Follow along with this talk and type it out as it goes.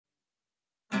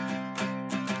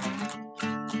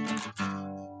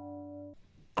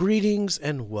Greetings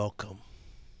and welcome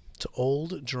to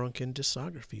Old Drunken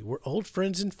Discography, where old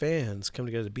friends and fans come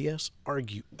together to BS,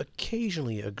 argue,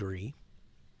 occasionally agree,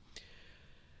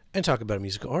 and talk about a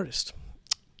musical artist.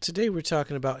 Today we're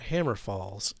talking about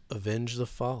HammerFall's Avenge the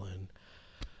Fallen.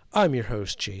 I'm your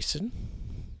host, Jason.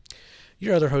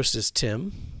 Your other host is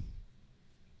Tim.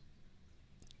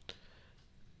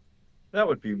 That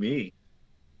would be me.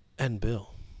 And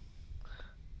Bill.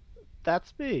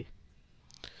 That's me.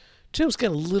 Tim's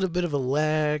got a little bit of a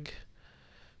lag,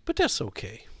 but that's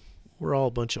okay. We're all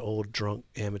a bunch of old drunk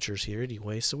amateurs here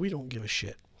anyway, so we don't give a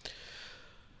shit.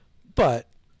 But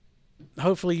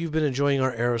hopefully you've been enjoying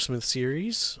our Aerosmith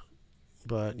series.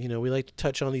 But, you know, we like to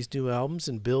touch on these new albums,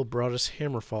 and Bill brought us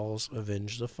HammerFall's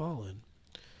Avenge the Fallen.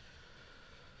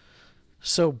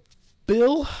 So,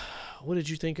 Bill, what did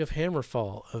you think of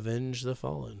HammerFall, Avenge the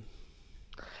Fallen?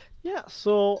 Yeah,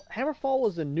 so HammerFall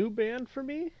was a new band for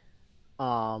me.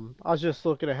 I was just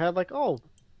looking ahead like, oh,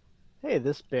 hey,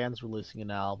 this band's releasing an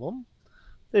album.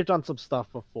 They've done some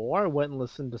stuff before. I went and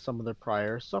listened to some of their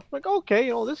prior stuff. Like,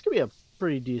 okay, this could be a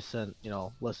pretty decent,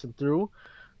 listen through.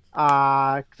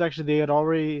 Because actually they had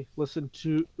already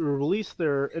released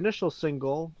their initial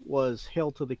single was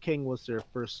Hail to the King was their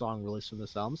first song released from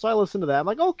this album. So I listened to that. I'm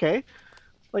like, okay,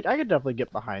 like I could definitely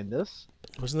get behind this.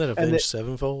 Wasn't that Avenged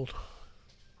Sevenfold?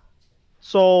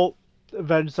 So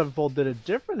Avenged Sevenfold did a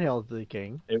different Hail to the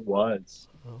King. It was.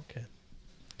 Okay.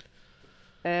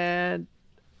 And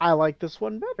I like this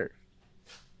one better.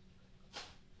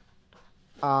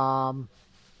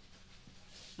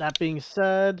 That being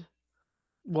said,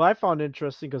 what I found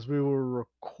interesting because we were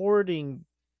recording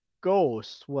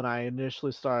Ghost when I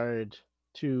initially started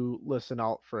to listen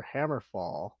out for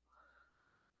HammerFall,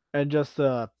 and just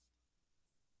the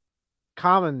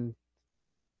common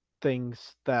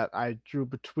things that I drew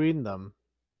between them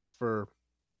for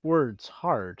words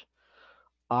hard.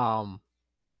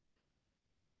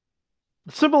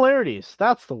 Similarities,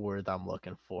 that's the word I'm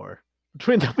looking for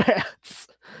between the bands.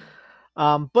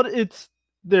 But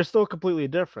they're still completely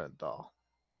different though.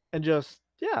 And just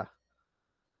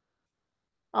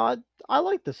I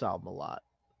like this album a lot.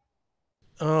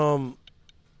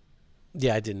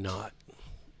 Yeah, I did not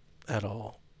at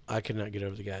all. I could not get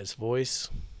over the guy's voice.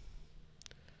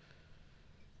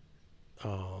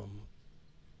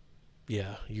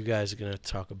 Yeah, you guys are gonna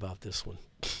talk about this one.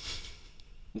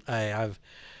 My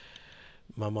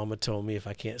mama told me if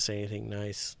I can't say anything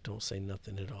nice, don't say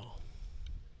nothing at all.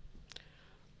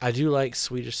 I do like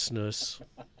Swedish Snus,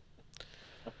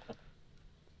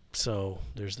 so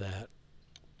there's that.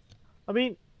 I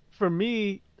mean, for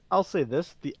me, I'll say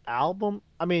this: the album.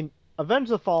 I mean, Avenge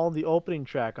the Fallen, the opening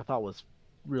track, I thought was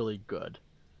really good.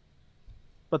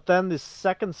 But then the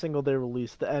second single they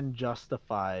released, "The End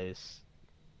Justifies,"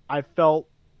 I felt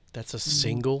that's a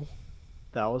single.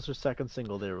 That was their second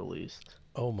single they released.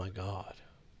 Oh my god.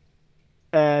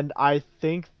 And I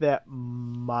think that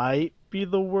might be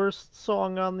the worst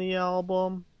song on the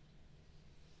album.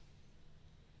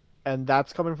 And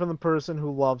that's coming from the person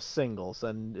who loves singles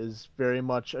and is very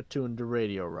much attuned to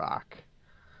radio rock.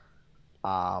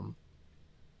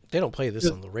 They don't play this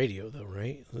on the radio though,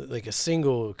 right? Like a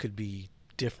single could be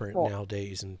different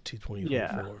nowadays in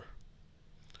 2024.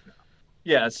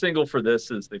 Yeah, a single for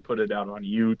this is they put it out on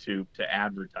YouTube to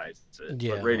advertise it.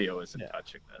 Yeah. But radio isn't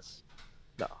touching this.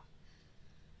 No.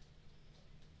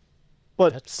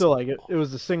 But still, like it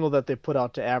was the single that they put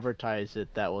out to advertise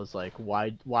it that was like,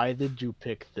 why did you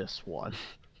pick this one?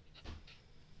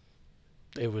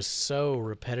 It was so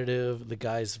repetitive. The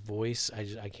guy's voice,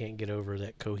 I can't get over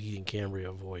that Coheed and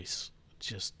Cambria voice.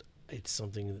 It's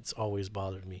something that's always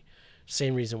bothered me.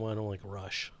 Same reason why I don't like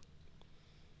Rush.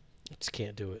 I just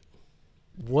can't do it.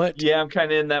 What? Yeah, I'm kind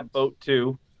of in that boat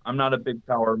too. I'm not a big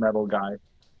power metal guy.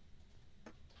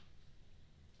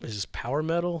 Is this power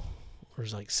metal? Or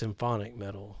is it like symphonic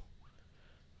metal?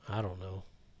 I don't know.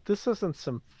 This isn't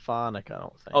symphonic, I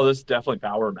don't think. Oh, this is definitely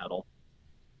power metal.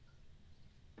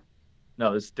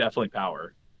 No, this is definitely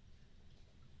power.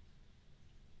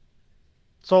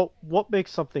 So, what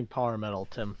makes something power metal,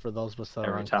 Tim, for those of us that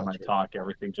Every time I talk,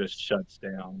 everything just shuts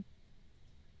down.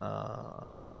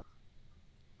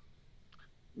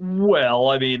 Well,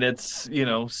 I mean, it's,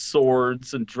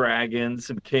 swords and dragons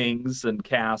and kings and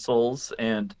castles,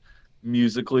 and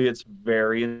musically it's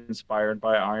very inspired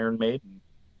by Iron Maiden.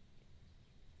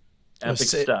 Epic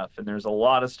stuff. And there's a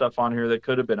lot of stuff on here that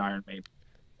could have been Iron Maiden.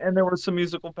 And there were some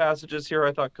musical passages here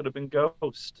I thought could have been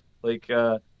Ghost. Like,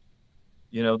 they're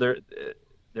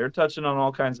touching on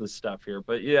all kinds of stuff here.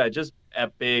 But yeah, just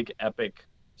epic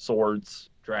swords,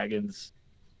 dragons,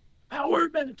 power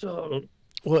metal.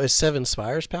 Well, is Seven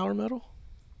Spires power metal?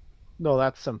 No,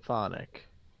 that's symphonic.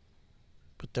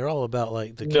 But they're all about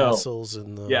like the No. castles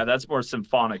and the. Yeah, that's more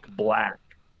symphonic black.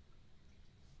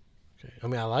 Okay. I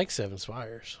mean, I like Seven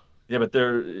Spires. Yeah, but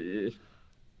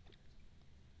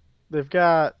They've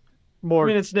got I more.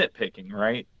 mean, it's nitpicking,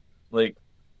 right? Like,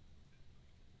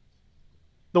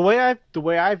 The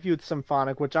way I viewed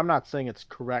symphonic, which I'm not saying it's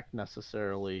correct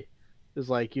necessarily, is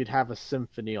like you'd have a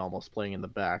symphony almost playing in the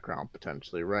background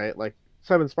potentially, right? Like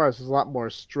Seven Spires is a lot more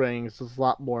strings, it's a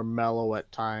lot more mellow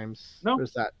at times. No.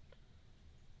 There's that.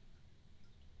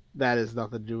 That has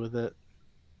nothing to do with it.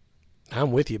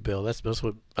 I'm with you, Bill. That's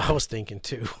what I was thinking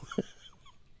too.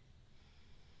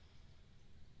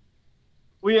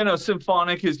 well, you know,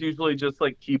 symphonic is usually just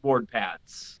like keyboard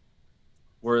pads,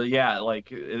 where yeah,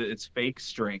 like it's fake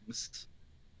strings.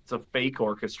 It's a fake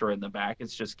orchestra in the back.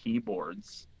 It's just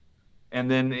keyboards,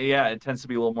 and then yeah, it tends to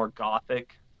be a little more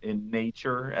gothic in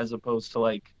nature as opposed to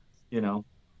like, you know,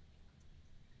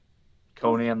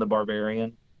 Conan the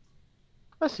Barbarian.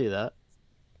 I see that.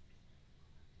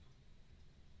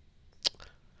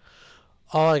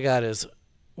 All I got is,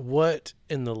 what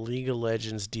in the League of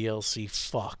Legends DLC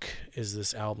fuck is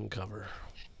this album cover?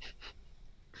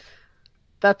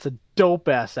 That's a dope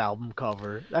ass album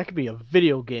cover. That could be a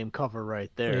video game cover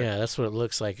right there. Yeah, that's what it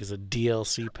looks like, is a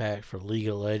DLC pack for League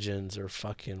of Legends or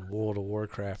fucking World of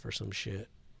Warcraft or some shit.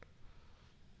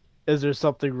 Is there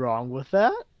something wrong with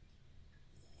that?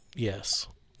 Yes.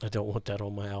 I don't want that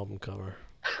on my album cover.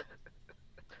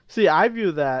 See, I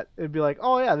view that, it'd be like,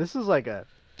 oh yeah, this is like a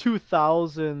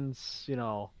 2000s, you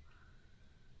know,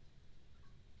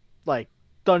 like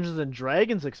Dungeons and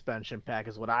Dragons expansion pack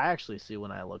is what I actually see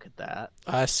when I look at that.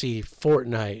 I see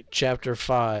Fortnite Chapter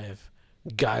 5,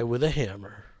 guy with a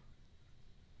hammer.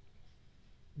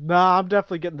 Nah, I'm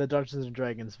definitely getting the Dungeons and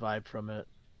Dragons vibe from it.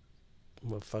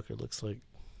 Motherfucker looks like...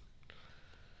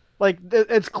 Like,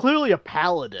 it's clearly a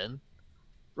paladin,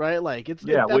 right? Like, it's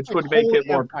Yeah, that's which like would make it Holy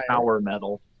more Empire. power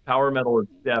metal. Power metal is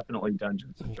definitely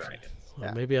Dungeons and Dragons. Well,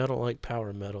 Yeah. maybe I don't like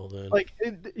power metal then. Like,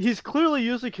 he's clearly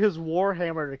using his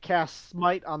warhammer to cast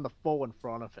smite on the foe in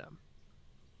front of him.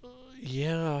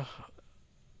 Yeah,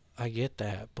 I get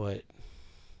that, but...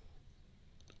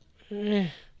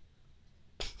 I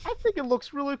think it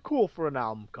looks really cool for an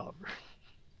album cover.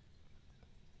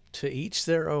 To each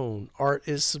their own. Art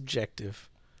is subjective.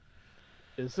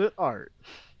 Is it art?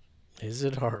 Is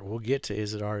it art? We'll get to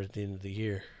Is It Art at the end of the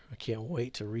year. I can't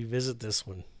wait to revisit this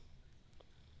one.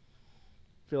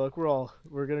 I feel like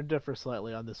we're gonna differ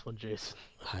slightly on this one, Jason.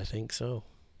 I think so.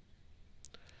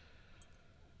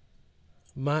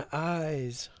 My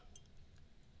eyes.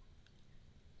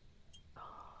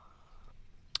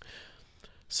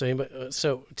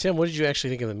 So Tim, what did you actually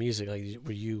think of the music? Like,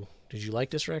 did you like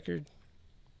this record?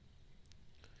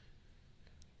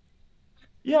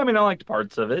 Yeah, I mean, I liked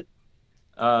parts of it.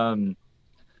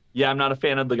 Yeah, I'm not a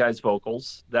fan of the guy's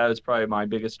vocals. That is probably my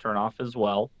biggest turnoff as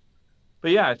well.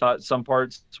 But yeah, I thought some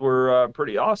parts were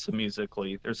pretty awesome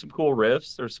musically. There's some cool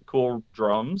riffs. There's some cool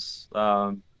drums.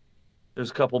 There's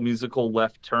a couple musical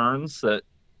left turns that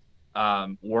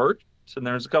worked, and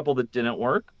there's a couple that didn't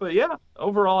work. But yeah,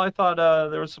 overall, I thought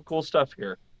there was some cool stuff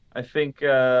here. I think,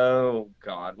 oh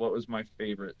God, what was my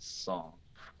favorite song?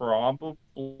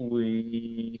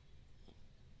 Probably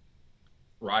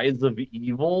Rise of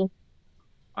Evil.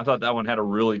 I thought that one had a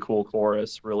really cool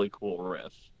chorus, really cool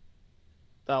riff.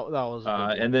 That was. A good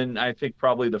one. And then I think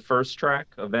probably the first track,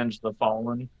 Avenge the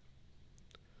Fallen.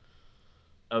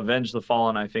 Avenge the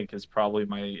Fallen, I think, is probably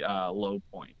my low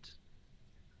point.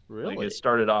 Really? Like, it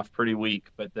started off pretty weak,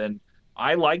 but then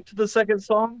I liked the second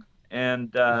song,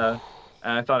 and I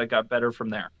thought it got better from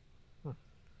there.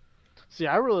 See,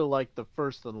 I really like the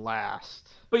first and last.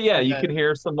 But yeah, you Okay. can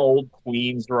hear some old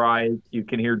Queensryche, you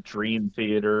can hear Dream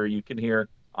Theater, you can hear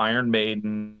Iron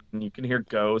Maiden, you can hear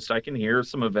Ghost. I can hear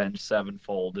some Avenged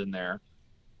Sevenfold in there.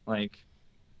 Like,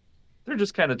 they're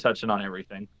just kind of touching on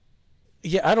everything.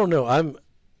 Yeah, I don't know.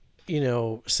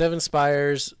 Seven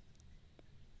Spires.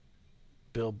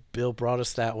 Bill brought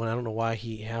us that one. I don't know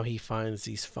how he finds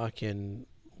these fucking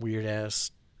weird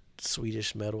ass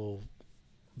Swedish metal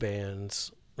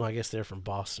bands. Well, I guess they're from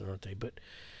Boston, aren't they? But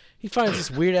he finds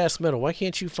this weird ass metal. Why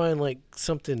can't you find like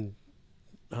something?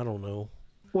 I don't know.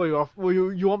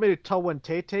 You want me to tell when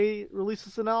Tay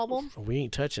releases an album? We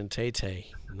ain't touching Tay Tay.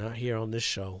 Not here on this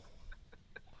show.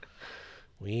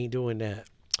 We ain't doing that.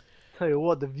 Tell you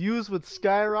what, the views would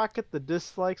skyrocket, the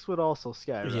dislikes would also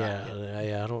skyrocket.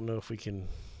 Yeah. I don't know if we can.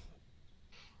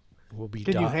 We'll be.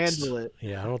 Can you doxxed. handle it?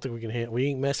 Yeah, I don't think we can handle. We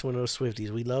ain't messing with those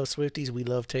Swifties. We love Swifties. We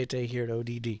love Tay Tay here at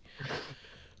ODD.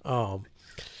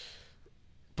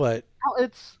 But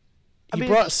he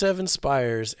brought Seven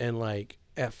Spires, and like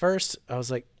at first I was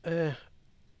like, but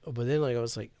then like I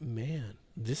was like, man,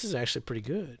 this is actually pretty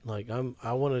good. Like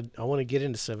I want to get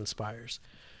into Seven Spires.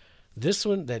 This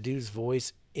one, that dude's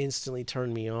voice instantly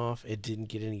turned me off. It didn't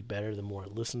get any better the more I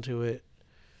listened to it,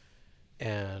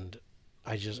 and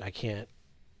I can't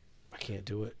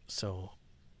do it. So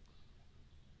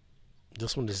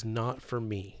this one is not for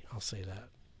me. I'll say that.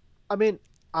 I mean,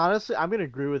 honestly, I'm gonna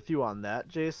agree with you on that,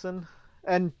 Jason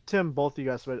and Tim. Both of you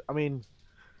guys, but I mean,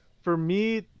 for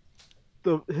me,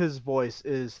 his voice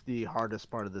is the hardest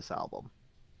part of this album,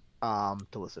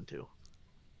 to listen to.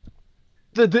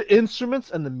 The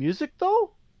instruments and the music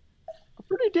though are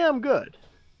pretty damn good,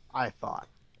 I thought.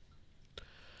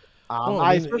 Well,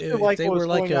 I mean, especially if like they what were was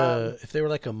like going on. if they were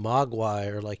like a Mogwai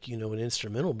or like an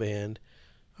instrumental band,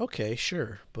 okay,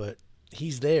 sure, but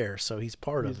he's there, so he's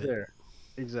part He's of it. there,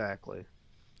 exactly.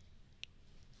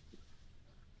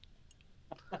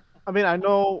 I mean, I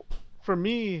know for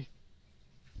me,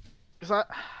 because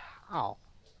oh,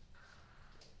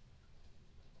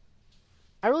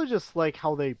 I really just like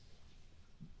how they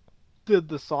did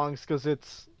the songs because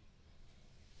it's.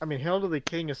 I mean, Hail to the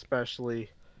King especially.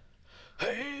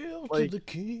 Hail to Like, the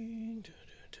king.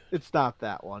 it's not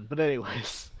that one, but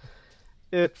anyways,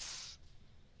 it's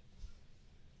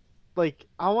like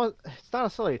it's not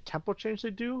necessarily a tempo change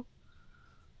they do,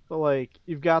 but like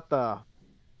you've got the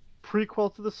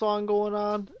prequel to the song going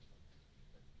on,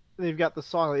 and you've got the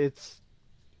song. It's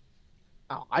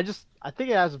I think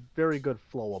it has a very good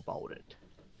flow about it.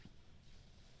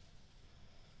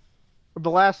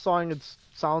 The last song, it's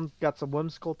got some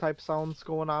whimsical type sounds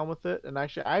going on with it, and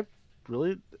actually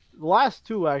the last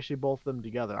two, actually, both of them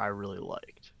together, I really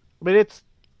liked. I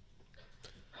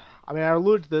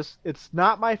alluded to this. It's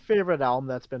not my favorite album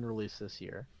that's been released this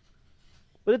year,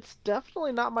 but it's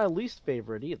definitely not my least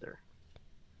favorite either.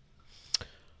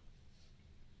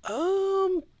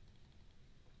 I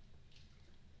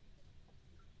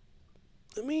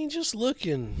mean, just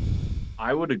looking.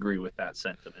 I would agree with that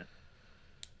sentiment.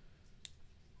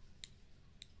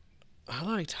 I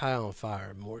liked High on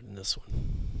Fire more than this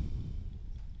one.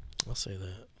 I'll say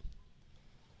that.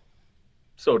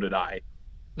 So did I.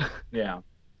 Yeah.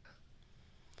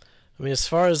 I mean, as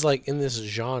far as like in this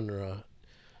genre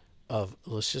of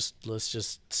let's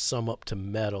just sum up to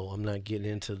metal. I'm not getting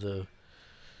into the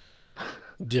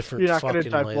different You're not gonna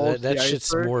fucking like divulge that the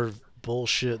shit's iceberg? more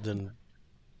bullshit than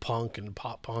punk and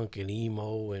pop punk and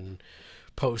emo and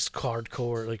post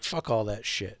hardcore. Like fuck all that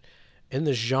shit. In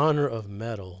the genre of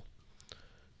metal,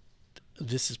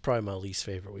 this is probably my least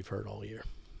favorite we've heard all year.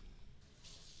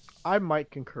 I might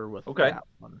concur with Okay. that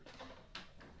one.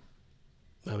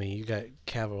 I mean, you got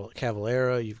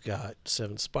Cavalera, you've got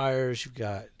Seven Spires, you've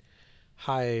got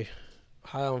High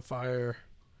on Fire.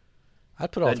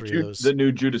 I'd put all three of those. The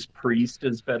new Judas Priest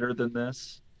is better than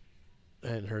this. I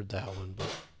hadn't heard that one,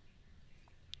 but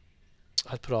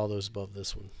I'd put all those above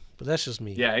this one. But that's just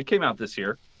me. Yeah, it came out this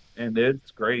year, and it's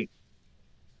great.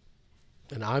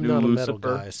 And I'm New not a metal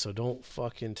Lucifer. guy, so don't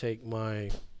fucking take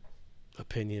my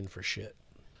opinion for shit.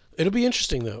 It'll be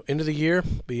interesting, though. End of the year,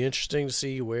 be interesting to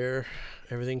see where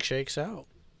everything shakes out.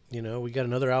 You know, we got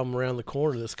another album around the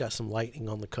corner that's got some lightning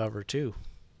on the cover, too.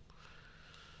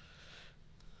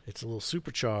 It's a little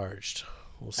supercharged.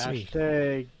 We'll see.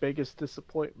 Hashtag biggest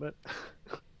disappointment.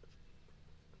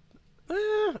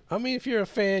 I mean, if you're a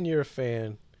fan, you're a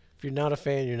fan. If you're not a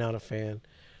fan, you're not a fan.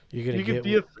 You're gonna You can get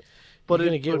be a, you're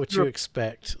gonna get what you you're,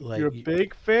 expect. Like you're a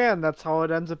big fan. That's how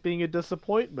it ends up being a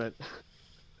disappointment.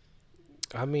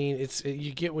 I mean,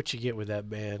 you get what you get with that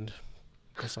band.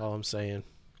 That's all I'm saying.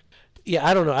 Yeah,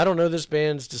 I don't know. I don't know this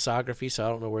band's discography, so I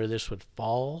don't know where this would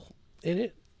fall in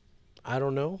it. I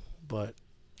don't know, but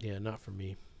yeah, not for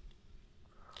me.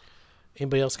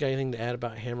 Anybody else got anything to add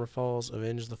about HammerFall's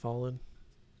Avenge the Fallen?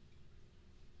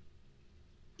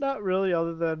 Not really,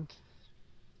 other than,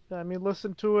 I mean,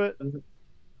 listen to it.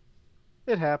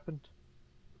 It happened.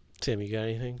 Tim, you got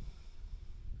anything?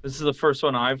 This is the first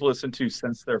one I've listened to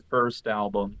since their first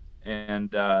album,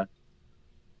 and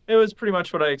it was pretty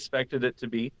much what I expected it to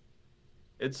be.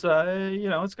 It's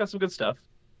it's got some good stuff,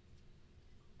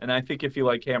 and I think if you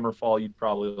like HammerFall, you'd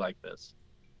probably like this.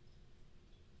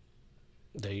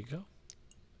 There you go.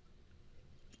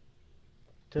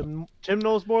 Tim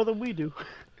knows more than we do.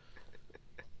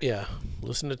 Yeah,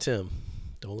 listen to Tim.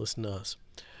 Don't listen to us.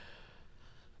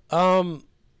 So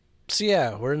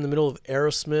yeah, we're in the middle of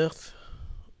Aerosmith.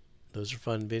 Those are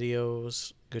fun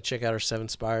videos. Go check out our Seven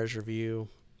Spires review.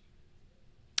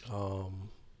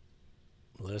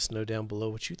 Let us know down below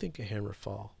what you think of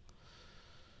HammerFall,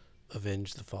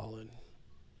 Avenge the Fallen,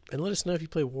 and let us know if you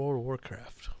play World of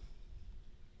Warcraft.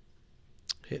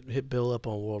 Hit Bill up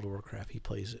on World of Warcraft. He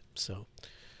plays it, so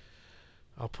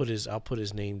I'll put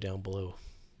his name down below.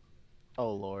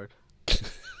 Oh Lord.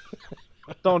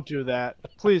 Don't do that.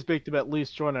 Please make them at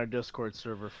least join our Discord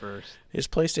server first. His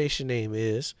PlayStation name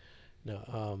is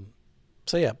no.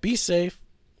 So yeah, be safe,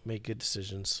 make good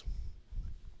decisions.